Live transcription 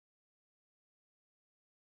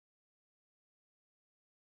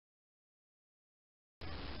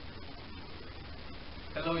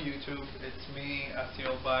Hello YouTube, it's me,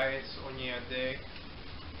 Asiel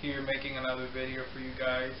here making another video for you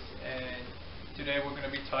guys, and today we're going to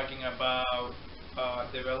be talking about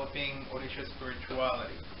developing Orisha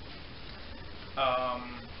spirituality.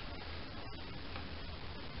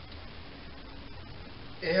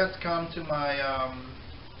 It has come to my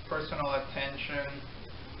personal attention,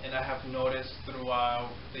 and I have noticed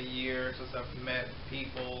throughout the years as I've met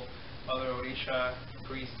people, other Orisha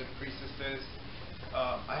priests and priestesses,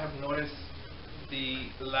 I have noticed the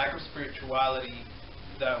lack of spirituality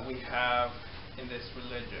that we have in this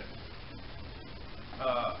religion.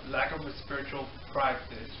 Lack of a spiritual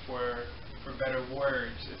practice, for better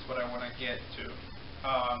words, is what I want to get to.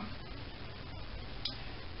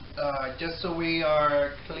 Just so we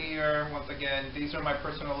are clear, once again, these are my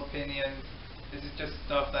personal opinions. This is just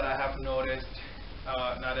stuff that I have noticed.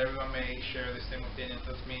 Not everyone may share the same opinions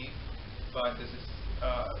as me, but this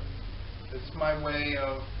is my way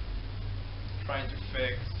of trying to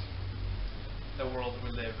fix the world we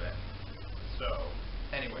live in. So,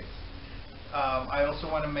 anyways, I also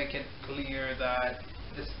want to make it clear that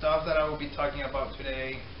the stuff that I will be talking about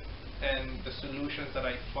today and the solutions that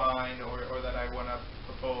I find or that I want to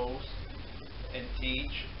propose and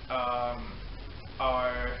teach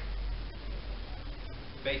are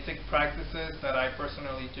basic practices that I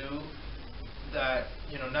personally do, that,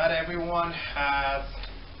 you know, not everyone has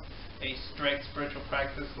a strict spiritual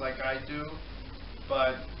practice like I do,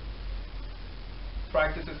 but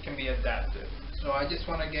practices can be adapted. So I just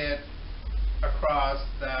want to get across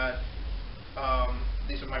that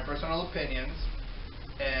these are my personal opinions,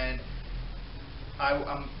 and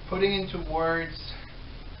I'm putting into words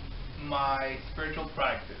my spiritual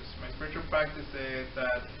practice. My spiritual practice is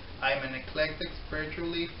that I am an eclectic,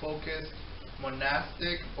 spiritually focused,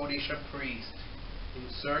 monastic Orisha priest in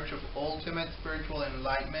search of ultimate spiritual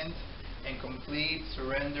enlightenment and complete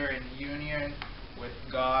surrender and union with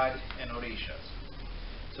God and Orishas.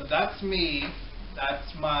 So that's me.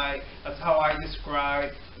 That's how I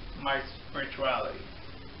describe my spirituality.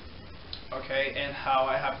 Okay, and how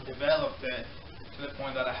I have developed it to the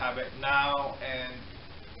point that I have it now, and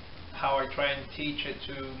how I try and teach it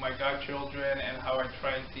to my godchildren, and how I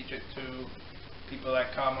try and teach it to people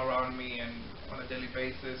that come around me and on a daily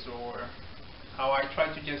basis, or how I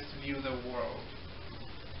try to just view the world.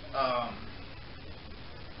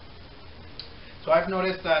 So I've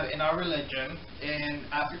noticed that in our religion, in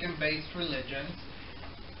African-based religions,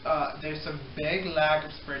 there's a big lack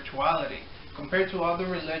of spirituality compared to other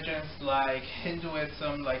religions like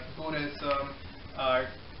Hinduism, like Buddhism,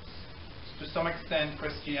 to some extent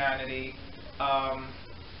Christianity,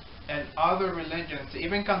 and other religions,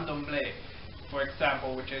 even Candomblé, for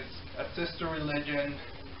example, which is a sister religion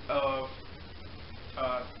of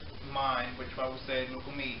mine, which I would say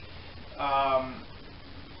Lukumi.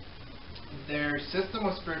 Their system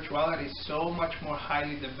of spirituality is so much more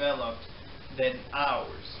highly developed than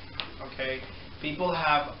ours. Okay, people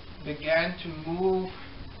have began to move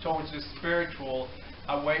towards the spiritual,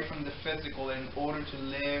 away from the physical, in order to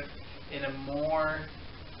live in a more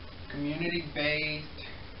community-based,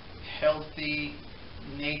 healthy,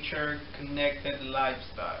 nature-connected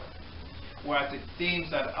lifestyle. Whereas it seems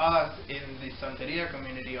that us in the Santeria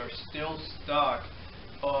community are still stuck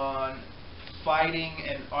on fighting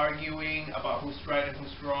and arguing about who's right and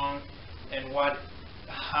who's wrong, and what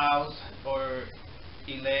house or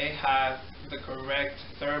ile has the correct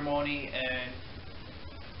ceremony, and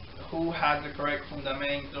who has the correct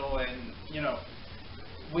fundamento, and, you know,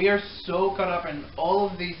 we are so caught up in all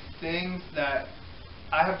of these things that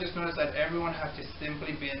I have just noticed that everyone has just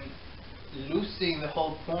simply been losing the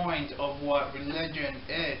whole point of what religion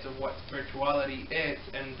is, of what spirituality is,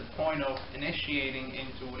 and the point of initiating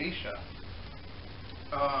into Orisha.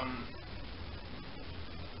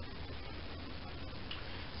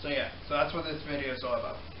 So yeah, so that's what this video is all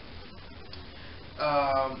about.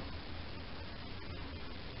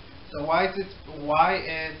 So why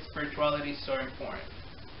is spirituality so important?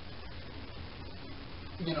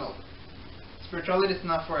 You know, spirituality is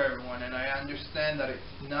not for everyone, and I understand that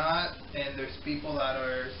it's not, and there's people that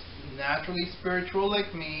are naturally spiritual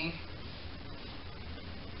like me,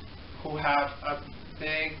 who have a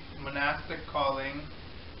big monastic calling.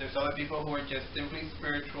 There's other people who are just simply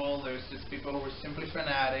spiritual. There's just people who are simply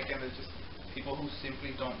fanatic, and there's just people who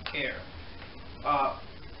simply don't care.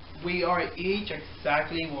 We are each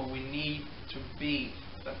exactly where we need to be.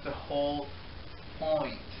 That's the whole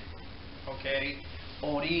point. Okay?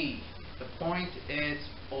 Ori. The point is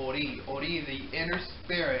Ori. Ori, the inner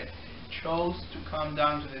spirit, chose to come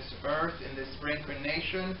down to this earth in this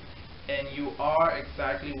reincarnation, and you are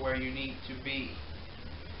exactly where you need to be.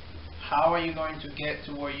 how are you going to get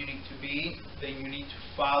to where you need to be? Then you need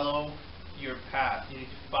to follow your path. You need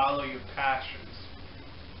to follow your passions.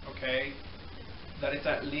 Okay? That is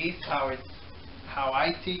at least how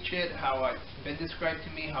I teach it, how it's been described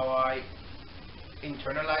to me, how I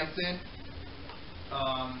internalize it.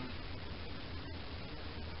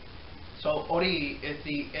 So Ori is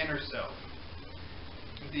the inner self.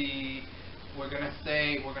 We're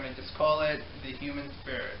gonna just call it the human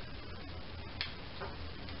spirit.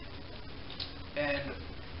 And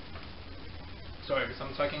sorry, because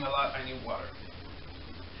I'm talking a lot, I need water.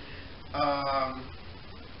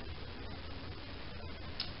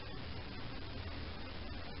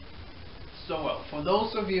 So well, for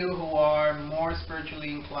those of you who are more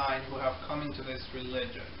spiritually inclined, who have come into this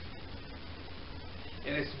religion,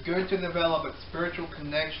 it is good to develop a spiritual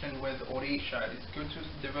connection with Orisha. It is good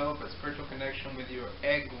to develop a spiritual connection with your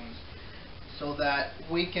eguns, so that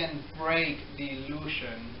we can break the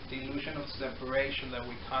illusion of separation that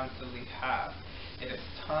we constantly have. It is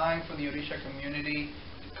time for the Orisha community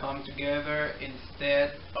to come together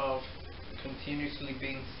instead of continuously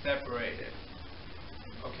being separated.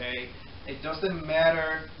 Okay? It doesn't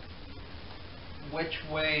matter which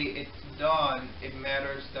way it's done, it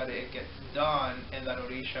matters that it gets done and that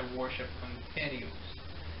Orisha worship continues.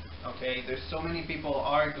 Okay, there's so many people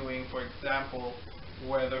arguing, for example,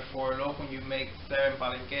 whether for Lokun you make 7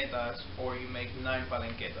 palenquetas or you make 9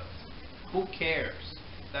 palenquetas. Who cares?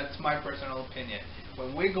 That's my personal opinion.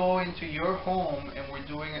 When we go into your home and we're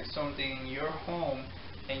doing something in your home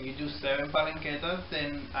and you do 7 palenquetas,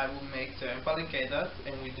 then I will make 7 palenquetas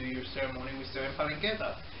and we do your ceremony with 7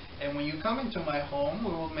 palenquetas. And when you come into my home,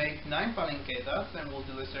 we will make 9 palenquetas and we'll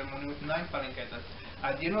do the ceremony with 9 palenquetas.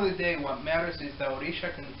 At the end of the day, what matters is that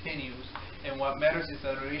Orisha continues, and what matters is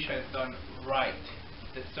that Orisha is done right.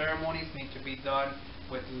 The ceremonies need to be done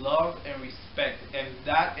with love and respect, and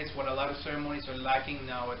that is what a lot of ceremonies are lacking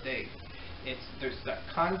nowadays. There's that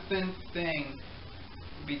constant thing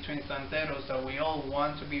between santeros that we all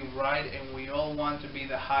want to be right and we all want to be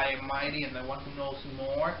the high and mighty and the one who knows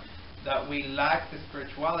more, that we lack the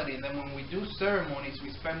spirituality. And then when we do ceremonies, we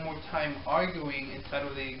spend more time arguing inside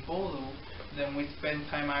of the bolu than we spend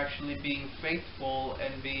time actually being faithful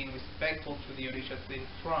and being respectful to the Orishas in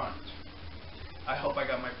front. I hope I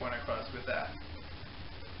got my point across with that.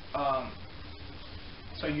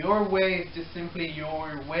 So your way is just simply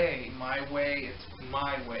your way. My way is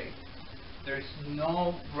my way. There's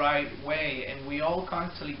no right way, and we all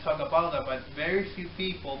constantly talk about that, but very few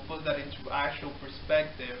people put that into actual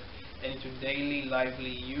perspective and into daily lively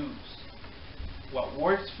use. What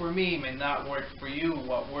works for me may not work for you.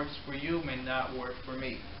 What works for you may not work for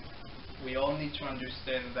me. We all need to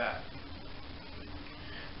understand that.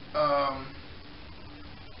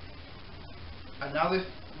 Another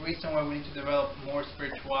reason why we need to develop more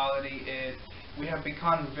spirituality is we have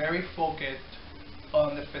become very focused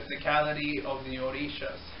on the physicality of the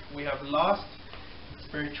Orishas. We have lost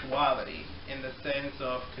spirituality in the sense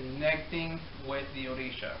of connecting with the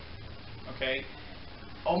Orisha. Okay?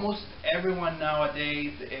 Almost everyone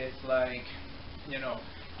nowadays is like,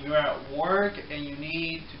 you're at work and you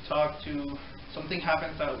need to talk to, something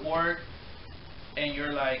happens at work and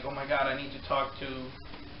you're like, oh my god, I need to talk to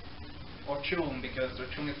Ochun because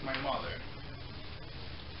Ochun is my mother.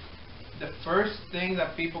 The first thing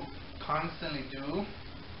that people constantly do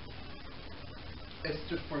is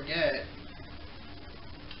to forget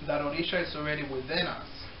that Orisha is already within us.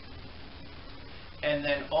 And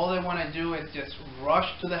then all they want to do is just rush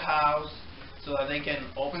to the house so that they can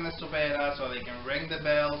open the sovera, so they can ring the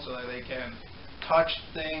bell, so that they can touch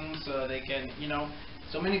things, so that they can,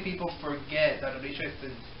 so many people forget that Orisha is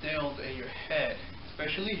instilled in your head,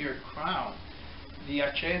 especially your crown. The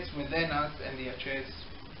Ache is within us, and the Ache is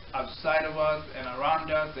outside of us, and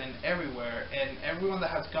around us, and everywhere. And everyone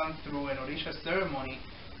that has gone through an Orisha ceremony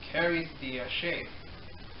carries the Ache.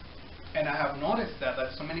 And I have noticed that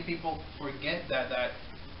so many people forget that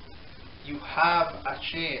you have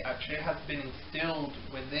Ache. Ache has been instilled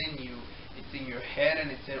within you. It's in your head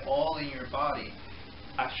and it's all in your body.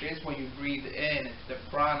 Ache is what you breathe in. It's the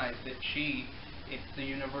prana, it's the chi, it's the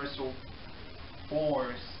universal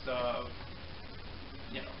force, the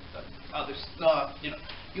other stuff.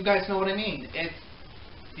 You guys know what I mean. It's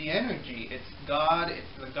the energy. It's God.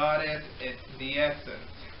 It's the goddess. It's the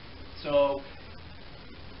essence. So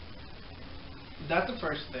that's the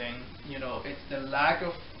first thing. It's the lack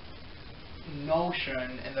of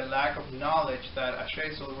notion and the lack of knowledge that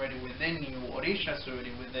Ashe is already within you, Orisha is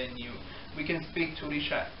already within you. We can speak to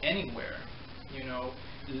Orisha anywhere.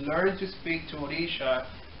 Learn to speak to Orisha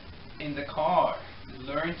in the car.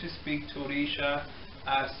 Learn to speak to Orisha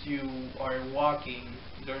as you are walking.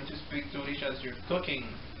 Learn to speak to Orisha as you're cooking.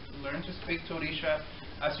 Learn to speak to Orisha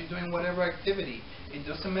as you're doing whatever activity. It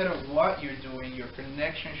doesn't matter what you're doing, your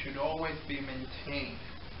connection should always be maintained.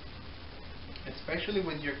 Especially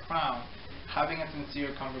with your crown, having a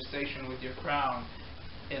sincere conversation with your crown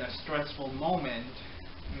in a stressful moment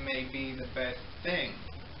may be the best thing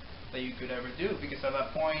that you could ever do, because at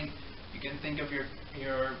that point you can think of your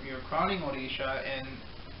crowning Orisha and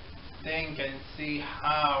think and see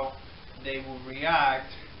how they will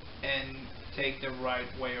react and take the right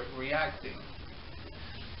way of reacting.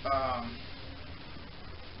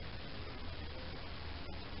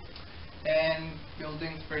 And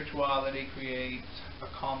building spirituality creates a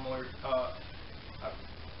calmer,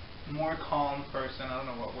 a more calm person. I don't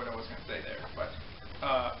know what I was going to say there, but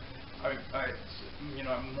a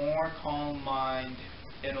more calm mind.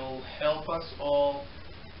 It'll help us all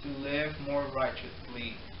to live more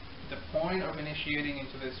righteously. The point of initiating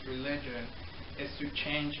into this religion is to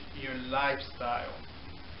change your lifestyle.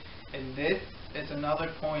 And this is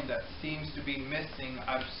another point that seems to be missing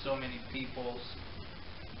out of so many people's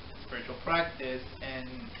spiritual practice and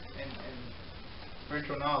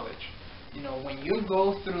spiritual knowledge. When you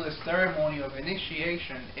go through the ceremony of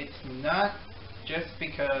initiation, it's not just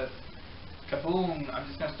because, kaboom, I'm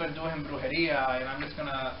just going to start doing brujeria and I'm just going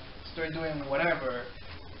to start doing whatever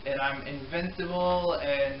and I'm invincible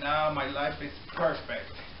and now my life is perfect.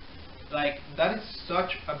 Like, that is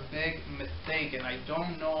such a big mistake, and I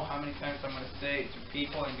don't know how many times I'm going to say it to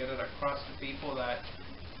people and get it across to people that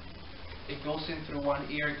it goes in through one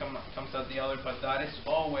ear and comes out the other, but that is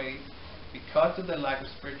always because of the lack of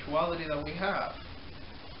spirituality that we have.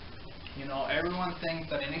 Everyone thinks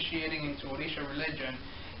that initiating into Orisha religion,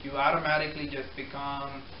 you automatically just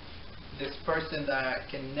become this person that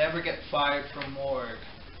can never get fired from work.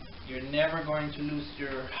 You're never going to lose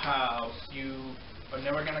your house. You are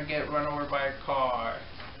never going to get run over by a car.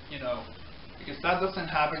 Because that doesn't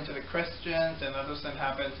happen to the Christians, and that doesn't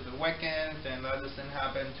happen to the Wiccans, and that doesn't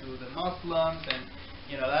happen to the Muslims, and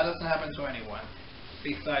that doesn't happen to anyone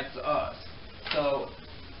besides us. So,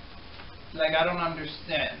 I don't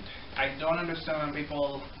understand. I don't understand when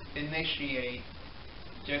people initiate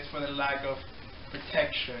just for the lack of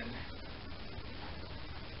protection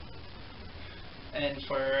and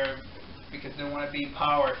because they want to be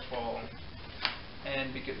powerful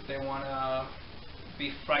and because they want to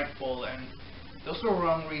be frightful, and those are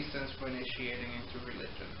wrong reasons for initiating into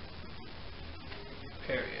religion.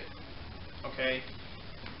 Period. Okay?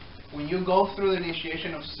 When you go through the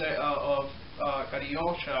initiation of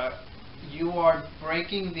Karyosha, you are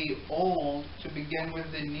breaking the old to begin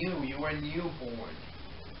with the new. You are newborn,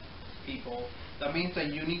 people. That means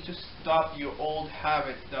that you need to stop your old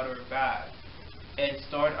habits that are bad and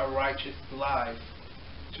start a righteous life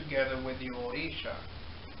together with your Orisha.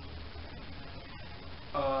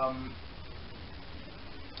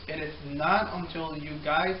 It is not until you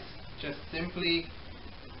guys just simply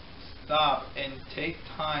stop and take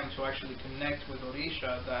time to actually connect with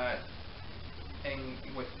Orisha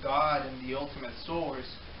and with God and the ultimate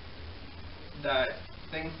source, that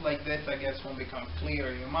things like this, I guess, won't become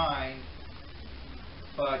clear in your mind.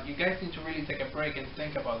 But you guys need to really take a break and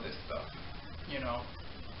think about this stuff.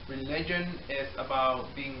 Religion is about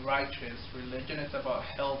being righteous. Religion is about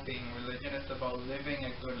helping. Religion is about living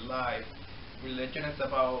a good life. Religion is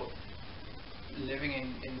about living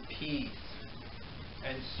in peace.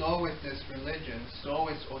 And so is this religion. So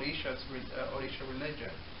is Orisha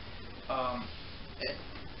religion.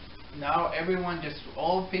 Now everyone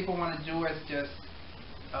all people want to do is just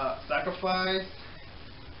sacrifice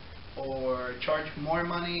or charge more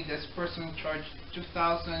money. This person charged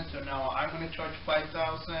 2,000, so now I'm going to charge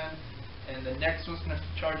 5,000, and the next one's going to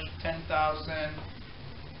charge 10,000,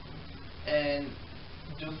 and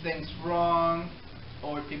do things wrong,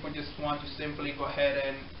 or people just want to simply go ahead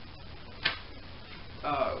and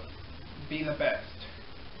be the best.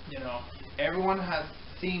 Everyone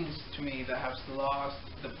seems to me that has lost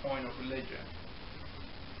the point of religion.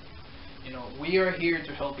 We are here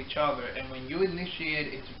to help each other, and when you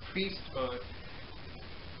initiate into priesthood,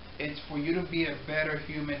 it's for you to be a better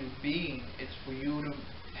human being. It's for you to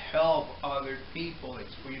help other people.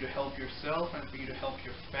 It's for you to help yourself and for you to help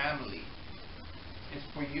your family. It's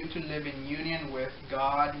for you to live in union with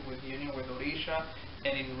God, with union with Orisha,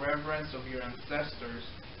 and in reverence of your ancestors,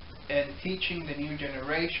 and teaching the new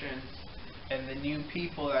generations and the new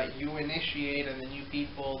people that you initiate and the new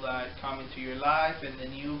people that come into your life and the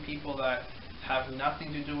new people that have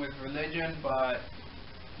nothing to do with religion, but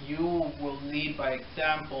you will lead by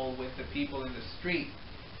example with the people in the street.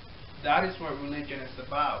 That is what religion is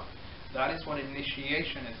about. That is what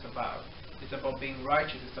initiation is about. It's about being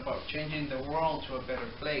righteous. It's about changing the world to a better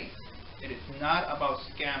place. It is not about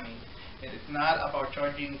scamming. It is not about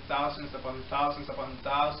charging thousands upon thousands upon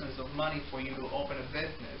thousands of money for you to open a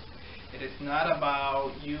business. It is not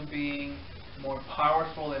about you being more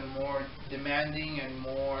powerful and more demanding and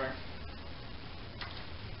more,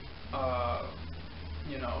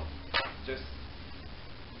 you know, just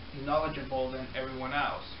knowledgeable than everyone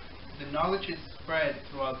else. The knowledge is spread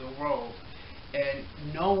throughout the world, and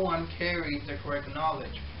no one carries the correct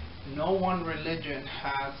knowledge. No one religion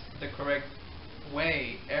has the correct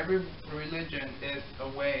way. Every religion is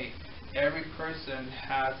a way. Every person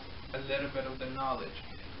has a little bit of the knowledge.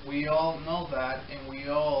 We all know that, and we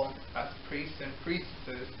all, as priests and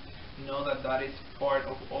priestesses, know that that is part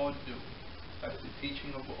of Odu. That is the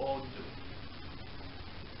teaching of Odu.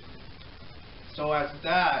 So as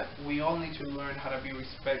that, we all need to learn how to be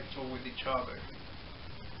respectful with each other.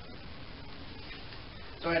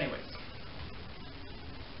 So anyways,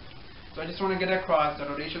 so I just want to get across that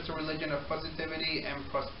Orisha is a religion of positivity and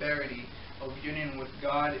prosperity, of union with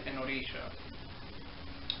God and Orisha.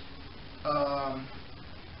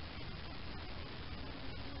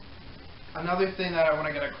 Another thing that I want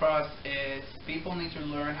to get across is people need to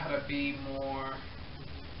learn how to be more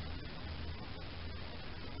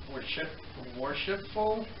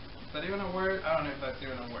worshipful. Is that even a word? I don't know if that's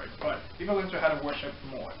even a word, but people learn to how to worship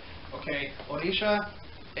more. Okay, Orisha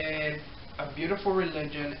is a beautiful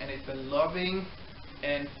religion, and it's a loving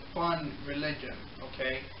and fun religion.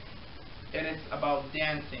 Okay, it is about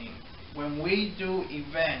dancing. When we do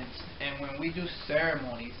events and when we do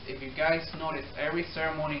ceremonies, if you guys notice, every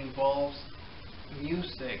ceremony involves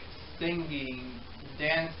music, singing,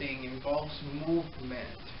 dancing, involves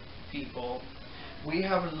movement, people. We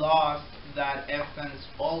have lost that essence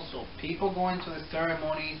also. People go into the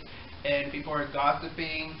ceremonies and people are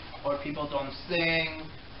gossiping, or people don't sing,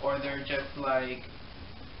 or they're just like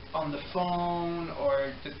on the phone,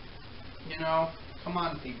 or just, you know, come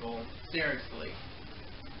on people, seriously.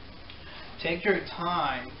 Take your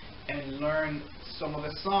time and learn some of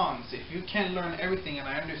the songs. If you can't learn everything, and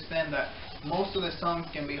I understand that most of the songs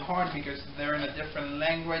can be hard because they're in a different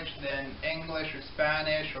language than English or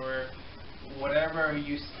Spanish or whatever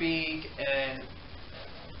you speak, and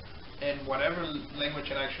whatever language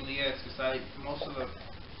it actually is, because most of the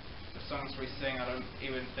songs we sing I don't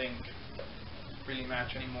even think really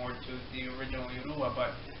match anymore to the original Yoruba,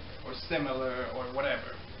 but or similar or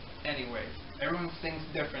whatever. Anyways, everyone sings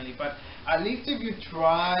differently, but at least if you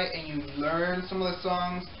try and you learn some of the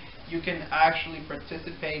songs, you can actually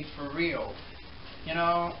participate for real. You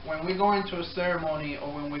know, when we go into a ceremony,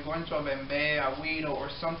 or when we go into a bembe, a guido, or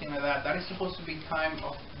something like that, that is supposed to be time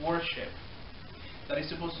of worship. That is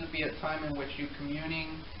supposed to be a time in which you're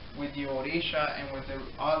communing with the Orisha and with the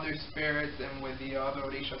other spirits and with the other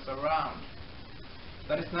Orishas around.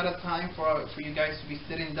 That is not a time for you guys to be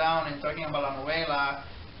sitting down and talking about la novela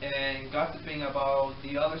and gossiping about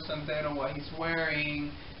the other santero, what he's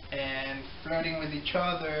wearing, and flirting with each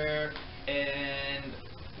other, and,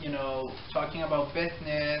 you know, talking about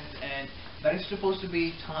business. And that is supposed to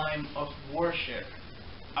be time of worship.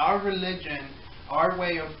 Our religion, our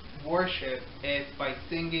way of worship is by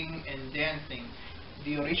singing and dancing.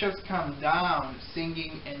 The Orishas come down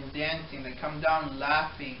singing and dancing. They come down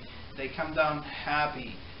laughing. They come down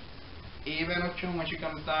happy. Even Ochun, when she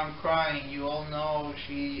comes down crying, you all know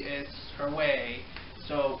she is her way.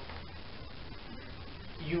 So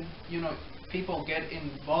you know, people get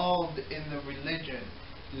involved in the religion.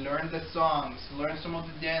 Learn the songs, learn some of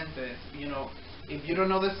the dances. You know, if you don't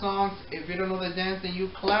know the songs, if you don't know the dance, then you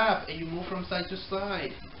clap and you move from side to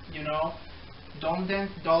side. You know, don't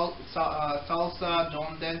dance salsa,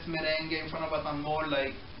 don't dance merengue in front of a tambor,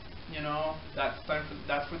 like, you know, that's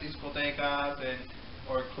for discotecas and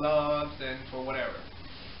or clubs and for whatever.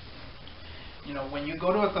 You know, when you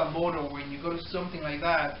go to a tambor, or when you go to something like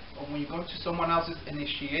that, or when you go to someone else's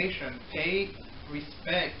initiation, pay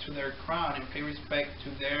respect to their crown and pay respect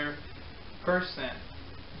to their person.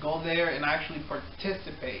 Go there and actually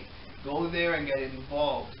participate. Go there and get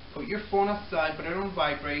involved. Put your phone aside, put it on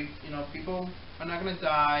vibrate. You know, people are not going to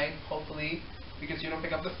die, hopefully, because you don't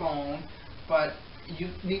pick up the phone. But you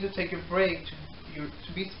need to take a break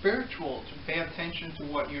to be spiritual, to pay attention to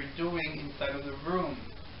what you're doing inside of the room.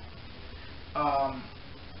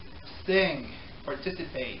 Sing,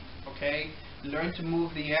 participate, okay? Learn to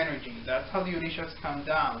move the energy. That's how the Orishas come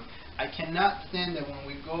down. I cannot stand it when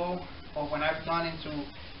we go, or when I've gone into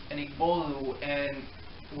an Igbolu, and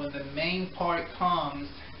when the main part comes,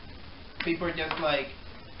 people are just like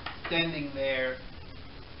standing there,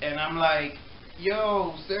 and I'm like,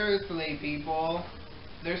 yo, seriously people,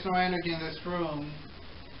 there's no energy in this room.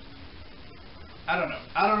 I don't know.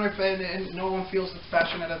 I don't know if and no one feels as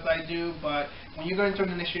passionate as I do, but when you go into an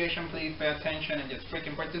initiation, please pay attention and just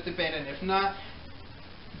freaking participate. And if not,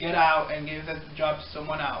 get out and give that job to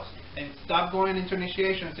someone else. And stop going into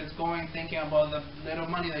initiations, just going thinking about the little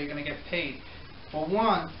money that you're going to get paid. For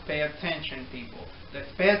once, pay attention, people.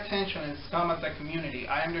 Let's pay attention and come as a community.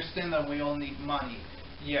 I understand that we all need money.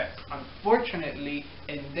 Yes, unfortunately,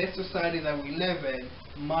 in this society that we live in,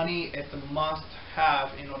 money is a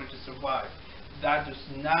must-have in order to survive. That does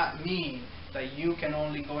not mean that you can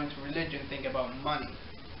only go into religion and think about money.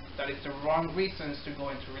 That is the wrong reasons to go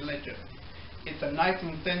into religion. It's a nice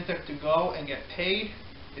incentive to go and get paid.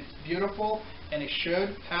 It's beautiful, and it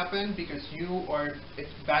should happen because it's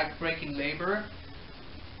back-breaking labor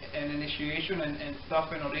and initiation and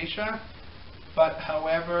stuff in Orisha. But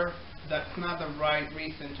however, that's not the right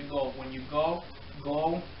reason to go. When you go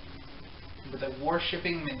with a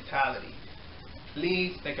worshipping mentality.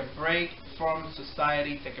 Please take a break from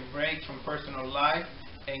society, take a break from personal life,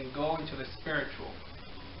 and go into the spiritual.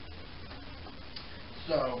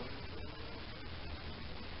 So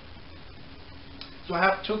I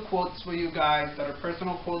have two quotes for you guys that are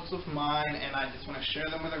personal quotes of mine, and I just want to share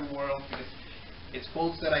them with the world because it's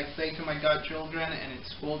quotes that I say to my godchildren, and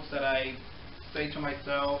it's quotes that I say to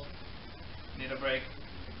myself. Need a break.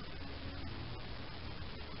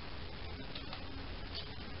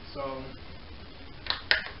 So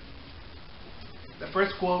the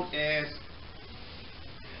first quote is,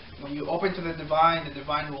 when you open to the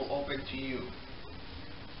divine will open to you.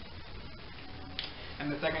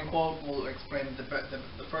 And the second quote will explain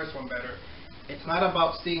the first one better. It's not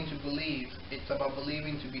about seeing to believe, it's about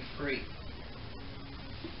believing to be free.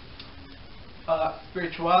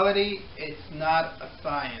 Spirituality, it's not a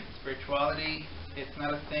science. Spirituality, it's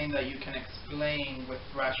not a thing that you can explain with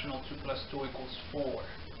rational 2 + 2 = 4.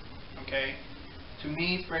 Okay? To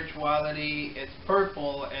me, spirituality is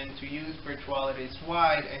purple, and to you, spirituality is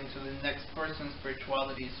white, and to the next person,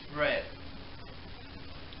 spirituality is red.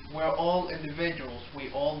 We're all individuals.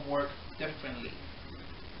 We all work differently.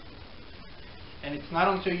 And it's not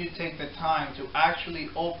until you take the time to actually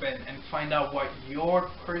open and find out what your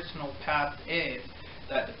personal path is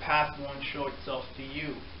that the path won't show itself to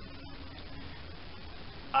you.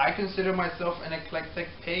 I consider myself an eclectic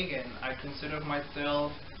pagan. I consider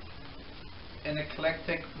myself an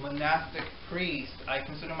eclectic monastic priest. I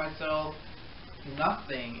consider myself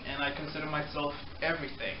nothing, and I consider myself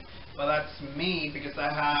everything. But that's me because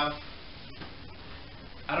I have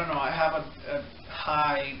a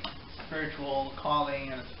high spiritual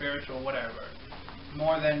calling and a spiritual whatever,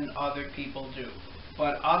 more than other people do.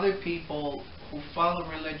 But other people who follow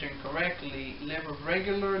religion correctly live a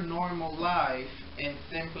regular, normal life and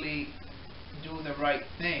simply do the right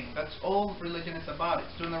thing. That's all religion is about.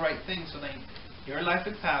 It's doing the right thing so that your life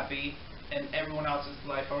is happy and everyone else's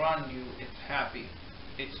life around you is happy.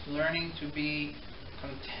 It's learning to be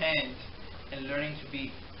content and learning to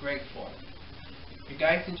be grateful. You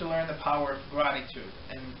guys need to learn the power of gratitude,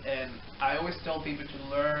 and I always tell people to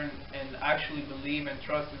learn and actually believe and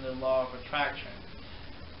trust in the law of attraction.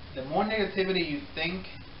 The more negativity you think,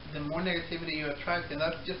 the more negativity you attract, and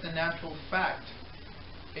that's just a natural fact.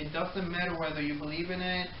 It doesn't matter whether you believe in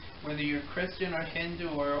it, whether you're Christian or Hindu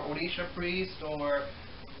or Orisha priest or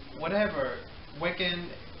whatever, Wiccan,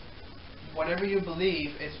 whatever you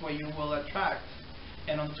believe is what you will attract.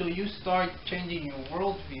 And until you start changing your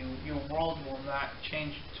worldview, your world will not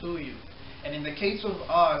change to you. And in the case of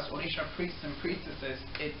us, Orisha priests and priestesses,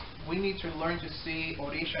 we need to learn to see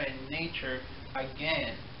Orisha in nature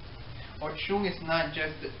again. Ochun is not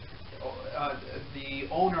just the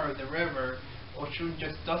owner of the river. Ochun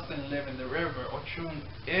just doesn't live in the river. Ochun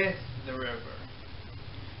is the river.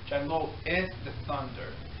 Jango is the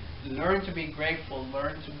thunder. Learn to be grateful.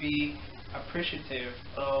 Learn to be appreciative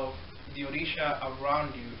of the Orisha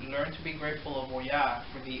around you. Learn to be grateful of Oya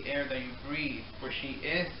for the air that you breathe, for she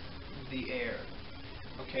is the air.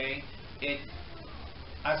 Okay?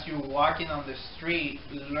 As you're walking on the street,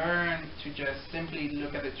 learn to just simply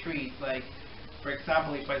look at the trees. Like, for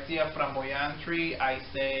example, if I see a flamboyant tree, I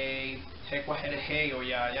say, Tekwaherehe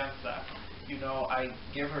Oya Yansa. You know, I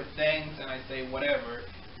give her thanks and I say whatever.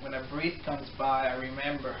 When a breeze comes by, I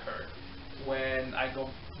remember her. When I go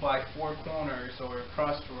by Four Corners or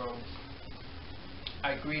Crossroads,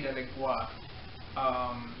 I greet Elegua.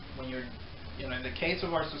 When you're, in the case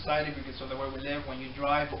of our society, because of the way we live, when you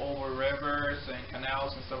drive over rivers and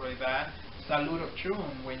canals and stuff like that, Salud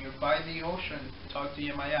Ochun. When you're by the ocean, talk to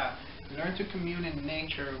Yemaya. Learn to commune in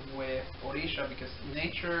nature with Orisha, because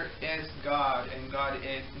nature is God and God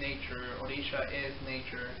is nature. Orisha is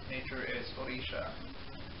nature. Nature is Orisha.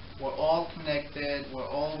 We're all connected. We're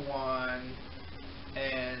all one.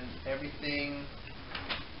 and everything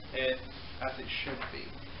is as it should be.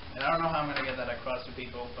 And I don't know how I'm going to get that across to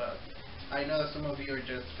people, but I know that some of you are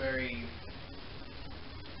just very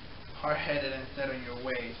hard-headed and set on your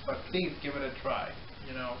ways, but please give it a try.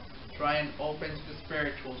 You know, try and open to the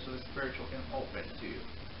spiritual so the spiritual can open to you.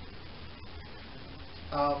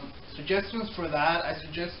 Suggestions for that, I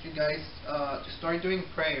suggest you guys to start doing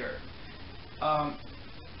prayer.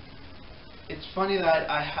 It's funny that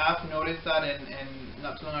I have noticed that, and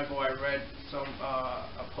not too long ago I read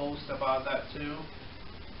a post about that too,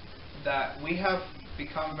 that we have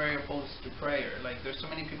become very opposed to prayer. Like, there's so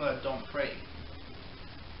many people that don't pray.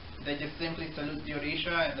 They just simply salute the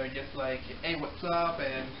Orisha and they're just like, hey, what's up,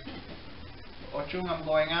 and Ochung, I'm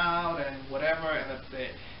going out, and whatever, and that's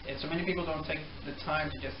it. And so many people don't take the time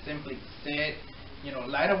to just simply sit, you know,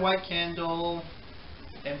 light a white candle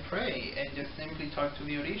and pray and just simply talk to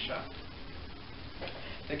the Orisha.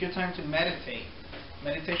 Take your time to meditate.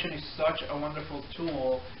 Meditation is such a wonderful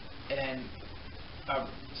tool and a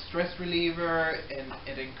stress reliever, and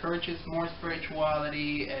it encourages more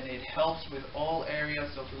spirituality, and it helps with all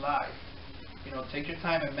areas of life. You know, take your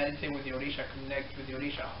time and meditate with the Orisha, connect with the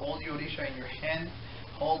Orisha, hold the Orisha in your hand,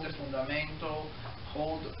 hold the fundamento,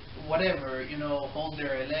 hold whatever, you know, hold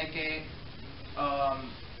their eleke,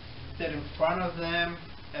 sit in front of them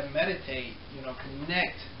and meditate, you know,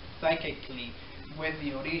 connect psychically with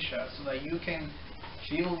the Orisha so that you can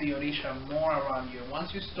feel the Orisha more around you.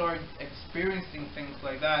 Once you start experiencing things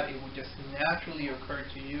like that, it will just naturally occur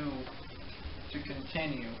to you to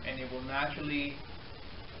continue, and it will naturally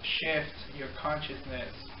shift your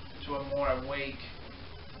consciousness to a more awake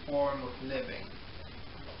form of living.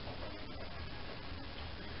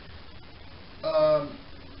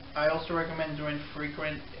 I also recommend doing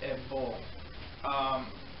frequent ebo.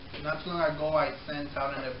 Not too long ago, I sent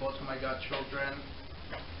out an ebo to my godchildren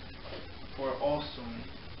for Osum.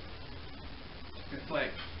 It's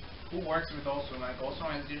like, who works with Osum? Like,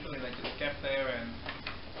 Osum is usually like just kept there, and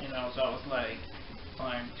you know, so I was like,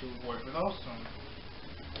 time to work with Osum.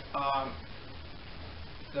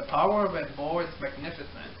 The power of ebo is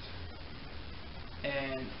magnificent,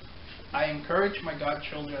 and I encourage my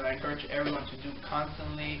godchildren, I encourage everyone to do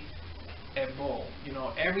constantly ebo. You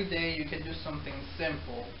know, every day you can do something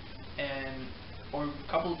simple, and or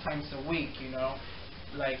a couple of times a week. You know,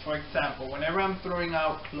 like for example, whenever I'm throwing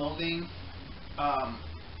out clothing,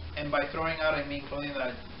 and by throwing out I mean clothing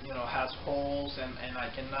that, you know, has holes and I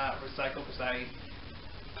cannot recycle, because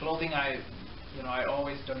clothing I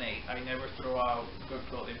always donate. I never throw out good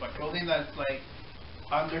clothing, but clothing that's like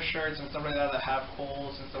undershirts and stuff like that that have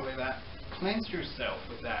holes and stuff like that, cleanse yourself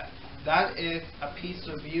with that. That is a piece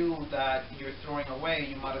of you that you're throwing away.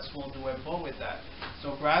 You might as well do a bow with that.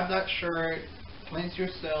 So grab that shirt, cleanse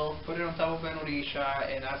yourself, put it on top of an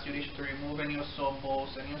Orisha, and ask your Orisha to remove any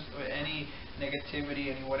osobos, any negativity,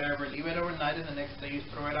 any whatever. Leave it overnight, and the next day you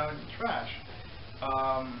throw it out in the trash.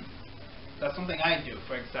 That's something I do,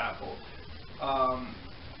 for example.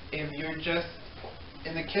 If you're just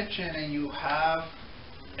in the kitchen and you have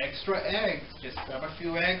extra eggs, just grab a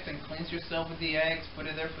few eggs and cleanse yourself with the eggs, put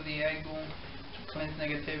it there for the egg boom to cleanse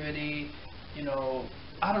negativity. You know,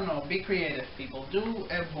 I don't know, be creative, people. Do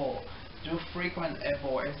ebo, do frequent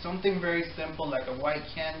ebo, and something very simple like a white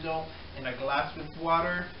candle in a glass with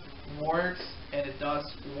water works, and it does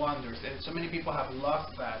wonders. And so many people have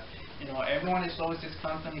lost that. You know, everyone is always just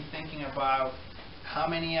constantly thinking about how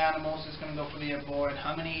many animals is going to go for the ebo, and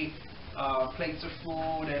how many plates of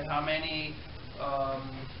food, and how many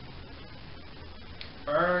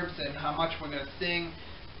herbs, and how much we're going to sing.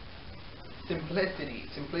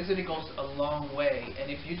 Simplicity goes a long way, and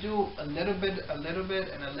if you do a little bit, and a little bit,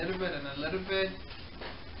 and a little bit,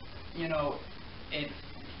 you know, it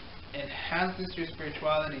enhances your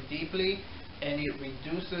spirituality deeply, and it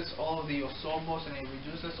reduces all of the osobos, and it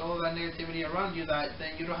reduces all of that negativity around you, that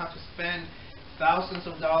then you don't have to spend thousands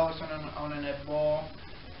of dollars on an ebo,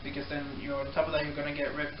 because then you're on top of that, you're going to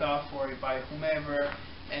get ripped off or by whomever,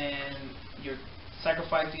 and you're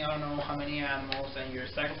sacrificing I don't know how many animals, and you're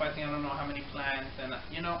sacrificing I don't know how many plants, and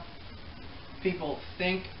you know, people,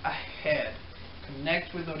 think ahead,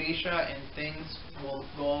 connect with Orisha, and things will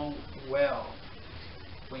go well.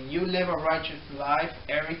 When you live a righteous life,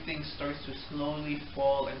 everything starts to slowly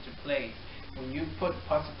fall into place. When you put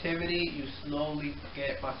positivity, you slowly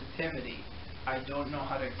get positivity. I don't know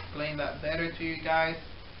how to explain that better to you guys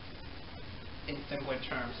in simpler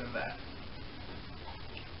terms than that.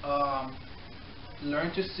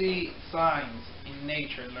 Learn to see signs in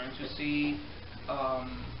nature. Learn to see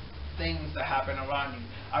things that happen around you.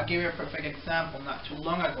 I'll give you a perfect example. Not too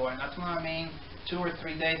long ago, and not too long, I mean 2 or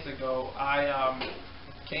 3 days ago, I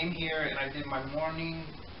came here and I did my morning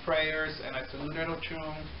prayers and I saluted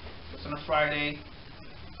Ochun. It was on a Friday,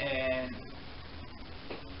 and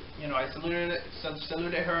I saluted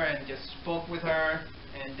her and just spoke with her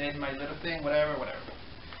and did my little thing, whatever.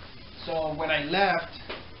 So when I left,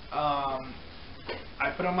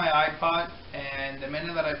 I put on my iPod, and the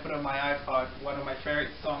minute that I put on my iPod, one of my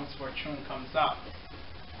favorite songs for Ochun comes up.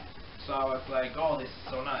 So I was like, oh, this is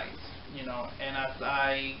so nice, And as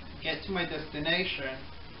I get to my destination,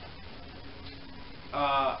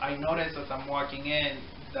 I notice as I'm walking in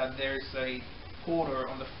that there's a quarter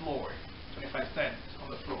on the floor, 25 cents on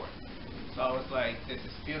the floor. So I was like, this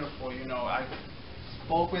is beautiful, I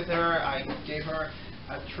spoke with her, I gave her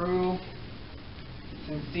a true,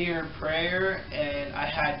 sincere prayer, and I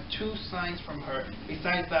had 2 signs from her.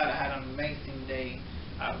 Besides that, I had an amazing day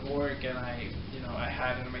at work, and I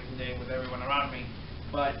had an amazing day with everyone around me.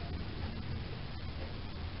 But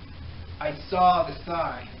I saw the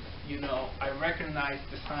signs, I recognized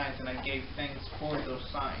the signs, and I gave thanks for those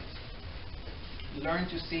signs. Learn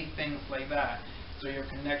to see things like that, so your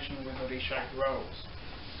connection with Orisha grows.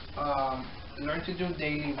 Learn to do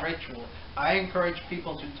daily ritual. I encourage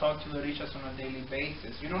people to talk to the Orishas on a daily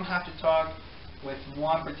basis. You don't have to talk with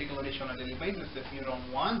one particular Orisha on a daily basis if you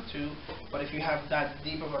don't want to, but if you have that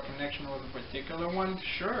deep of a connection with a particular one,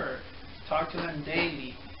 sure, talk to them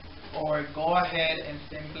daily. Or go ahead and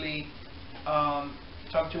simply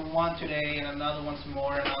talk to one today and another one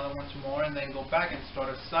tomorrow, another one tomorrow, and then go back and start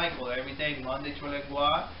a cycle every day, Monday to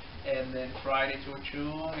Legua, and then Friday to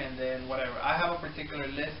Ochun, and then whatever. I have a particular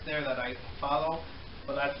list there that I follow,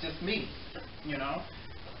 but that's just me,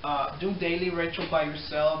 Do daily ritual by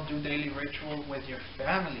yourself, do daily ritual with your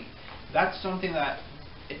family. That's something that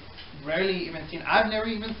it's rarely even seen. I've never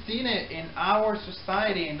even seen it in our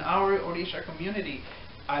society, in our Orisha community.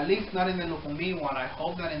 At least not in the Lukumi one. I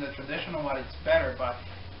hope that in the traditional one it's better, but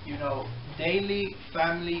daily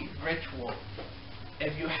family ritual.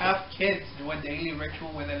 If you have kids, do a daily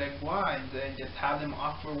ritual with a legua, and then just have them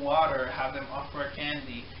offer water, have them offer a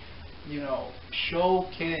candy. Show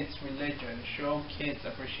kids religion, show kids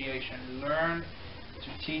appreciation. Learn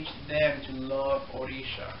to teach them to love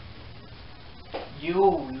Orisha. You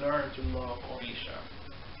learn to love Orisha.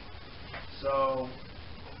 So,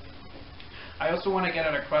 I also want to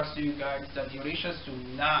get it across to you guys that the Orishas do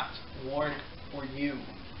not work for you.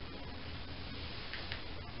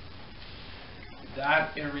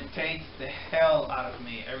 That irritates the hell out of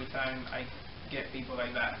me every time I get people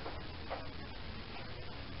like that.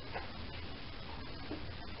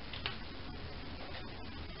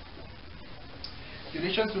 The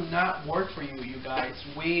Orishas do not work for you, you guys.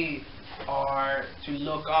 We are to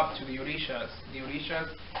look up to the Orishas. The Orishas,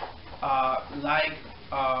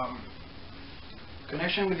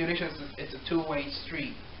 connection with the Orishas, it's a two-way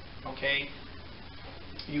street, okay?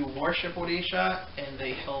 You worship Orisha and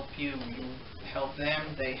they help you. You help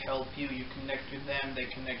them, they help you. You connect with them, they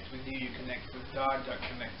connect with you. You connect with God, God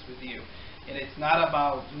connects with you. And it's not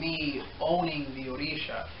about me owning the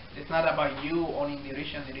Orisha. It's not about you owning the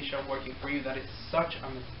Orisha and the Orisha working for you. That is such a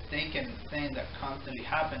mistaken thing that constantly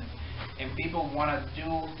happens. And people want to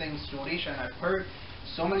do things to Orisha. And I've heard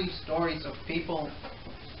so many stories of people,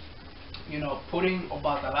 putting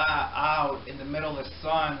Obatala out in the middle of the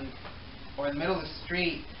sun or in the middle of the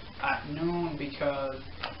street at noon because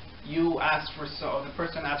you asked for the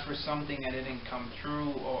person asked for something and it didn't come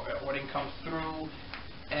true, or didn't come through,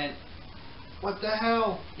 and what the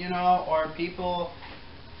hell, or people,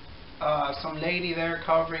 some lady there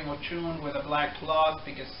covering Ochun with a black cloth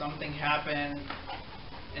because something happened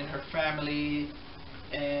in her family.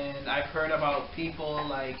 And I've heard about people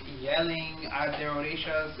like yelling at their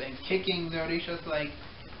Orishas and kicking their Orishas, like,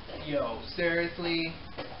 yo, seriously?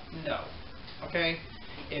 No. Okay?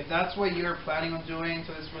 If that's what you're planning on doing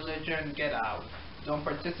to this religion, get out. Don't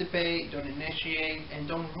participate, don't initiate, and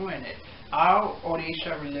don't ruin it. Our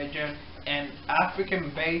Orisha religion and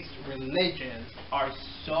African-based religions are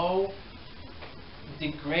so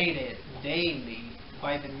degraded daily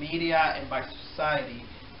by the media and by society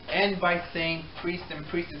and by saying priests and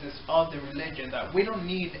priestesses of the religion that we don't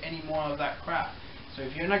need any more of that crap. So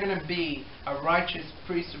if you're not going to be a righteous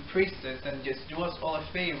priest or priestess, then just do us all a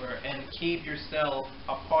favor and keep yourself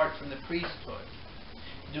apart from the priesthood.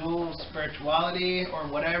 Do spirituality or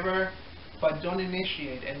whatever, but don't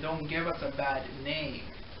initiate and don't give us a bad name.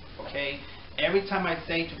 Okay? Every time I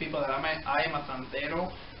say to people that I am a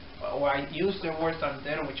santero, or I use the word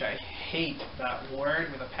santero, which I hate that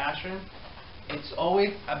word with a passion, it's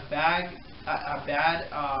always a bad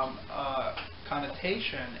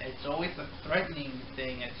connotation. It's always a threatening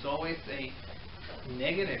thing. It's always a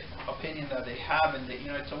negative opinion that they have, and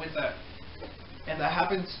it's always And that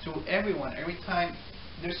happens to everyone. Every time,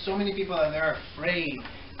 there's so many people that they're afraid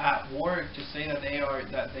at work to say that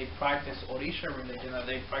they practice Orisha religion, that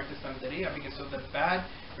they practice Santeria, because of the bad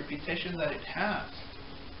reputation that it has.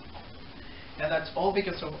 And that's all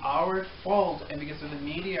because of our fault and because of the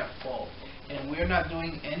media fault. And we're not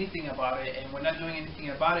doing anything about it. And we're not doing anything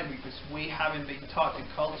about it because we haven't been taught to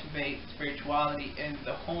cultivate spirituality in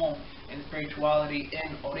the home and spirituality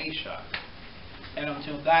in Orisha. And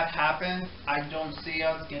until that happens, I don't see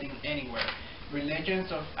us getting anywhere.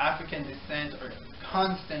 Religions of African descent are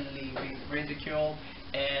constantly being ridiculed,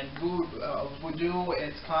 and voodoo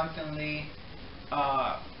is constantly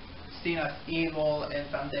seen as evil. And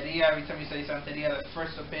Santeria, every time you say Santeria, the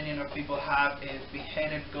first opinion of people have is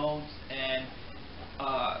beheaded goats and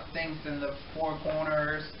things in the four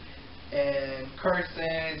corners and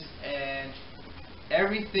curses, and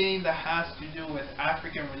everything that has to do with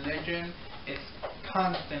African religion is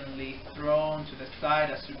constantly thrown to the side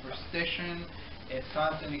as superstition. It's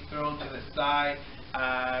constantly thrown to the side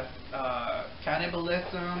as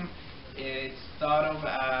cannibalism. It's thought of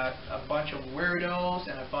as a bunch of weirdos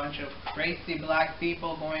and a bunch of crazy black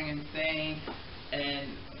people going insane, and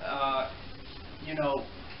you know,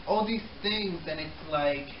 all these things. And it's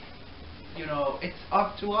like, you know, it's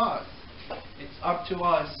up to us. It's up to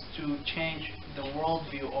us to change the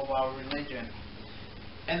worldview of our religion.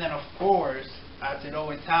 And then, of course, as it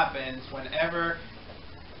always happens, whenever,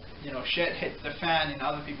 you know, shit hits the fan in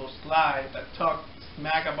other people's lives that talk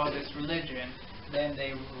smack about this religion, then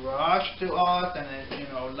they rush to us, and then, you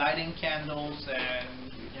know, lighting candles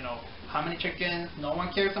and, you know, how many chickens. No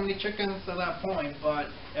one cares how many chickens at that point, but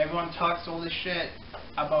everyone talks all this shit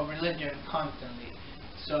about religion constantly.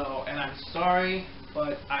 So, and I'm sorry,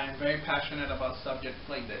 but I am very passionate about subjects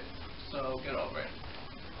like this. So get over it.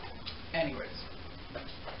 Anyways.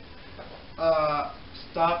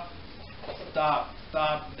 Stop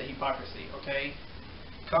the hypocrisy, okay?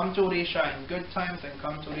 Come to Orisha in good times and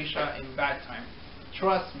come to Orisha in bad times.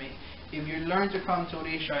 Trust me, if you learn to come to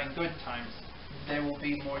Orisha in good times, there will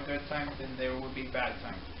be more good times than there will be bad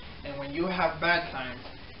times. And when you have bad times,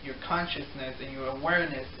 your consciousness and your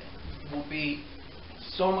awareness will be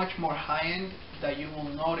so much more heightened that you will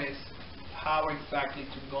notice how exactly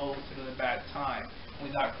to go through the bad time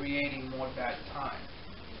without creating more bad time.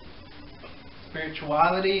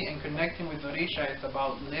 Spirituality and connecting with Orisha is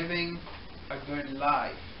about living a good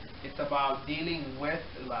life. It's about dealing with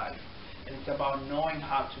life. And it's about knowing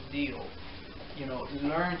how to deal. You know,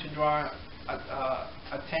 learn to draw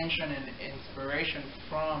attention and inspiration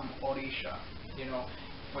from Orisha. You know,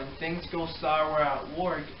 when things go sour at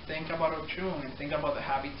work, think about Ochun and think about the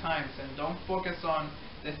happy times, and don't focus on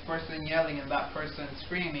this person yelling and that person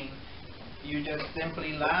screaming. You just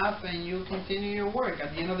simply laugh and you continue your work.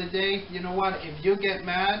 At the end of the day, you know what? If you get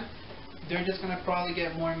mad, they're just going to probably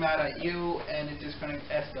get more mad at you, and it's just going to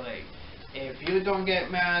escalate. If you don't get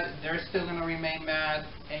mad, they're still going to remain mad,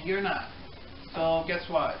 and you're not. So guess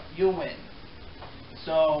what? You win.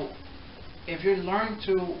 So if you learn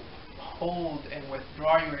to hold and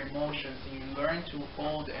withdraw your emotions, and you learn to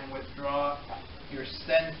hold and withdraw your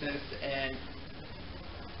senses and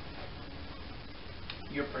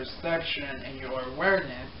your perception and your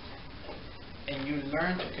awareness, and you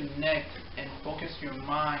learn to connect and focus your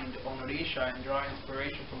mind on Orisha and draw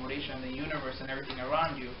inspiration from Orisha and the universe and everything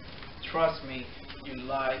around you, trust me, your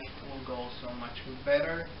life will go so much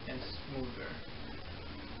better and smoother.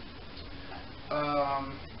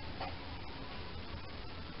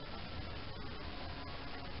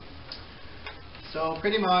 So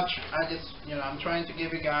pretty much, I'm trying to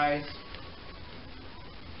give you guys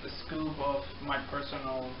the scoop of my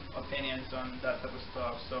personal opinions on that type of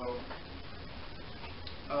stuff. So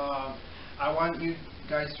I want you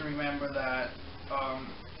guys to remember that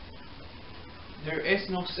there is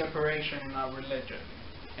no separation in our religion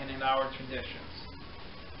and in our traditions.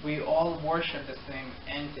 We all worship the same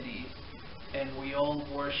entities, and we all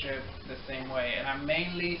worship the same way. And I'm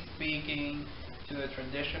mainly speaking to the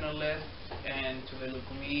traditionalists and to the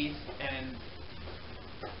Lukumis, and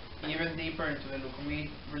even deeper into the Lukumi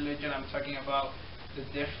religion. I'm talking about the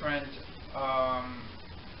different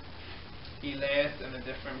Iles and the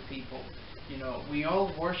different people. You know, we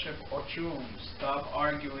all worship Ochun. Stop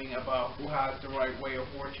arguing about who has the right way of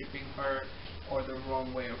worshiping her or the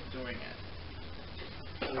wrong way of doing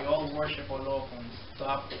it. We all worship Olokun.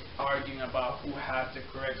 Stop arguing about who has the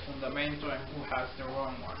correct fundamento and who has the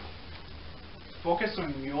wrong one. Focus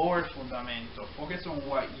on your fundamento. Focus on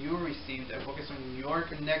what you received, and focus on your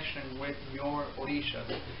connection with your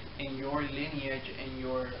Orishas, in your lineage, in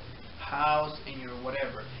your house, in your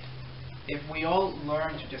whatever. If we all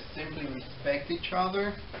learn to just simply respect each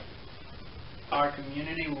other, our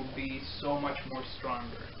community will be so much more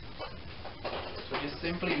stronger. So just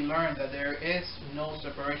simply learn that there is no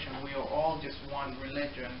separation. We are all just one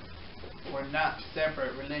religion. We're not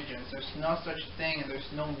separate religions. There's no such thing, and there's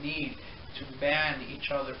no need to ban each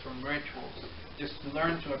other from rituals. Just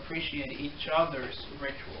learn to appreciate each other's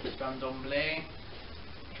rituals. Candomblé,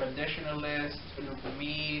 traditionalists,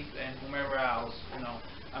 Lupumid, and whomever else.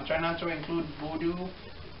 I'm trying not to include voodoo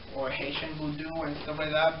or Haitian voodoo and stuff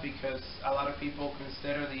like that, because a lot of people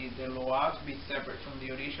consider the Loa to be separate from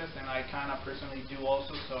the Orishas, and I kind of personally do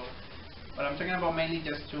also. So, but I'm talking about mainly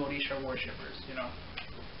just to Orisha worshippers.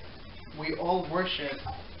 We all worship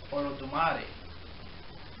Olodumare.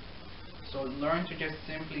 So learn to just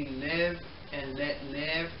simply live and let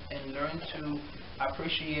live, and learn to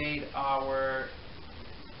appreciate our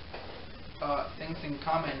things in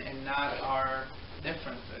common and not our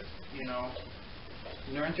differences.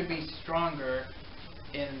 Learn to be stronger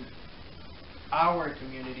in our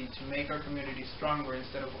community, to make our community stronger,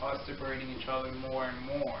 instead of us separating each other more and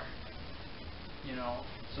more.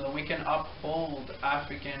 So that we can uphold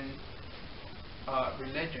African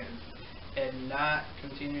religions and not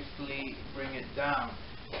continuously bring it down.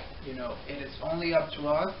 It is only up to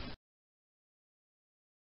us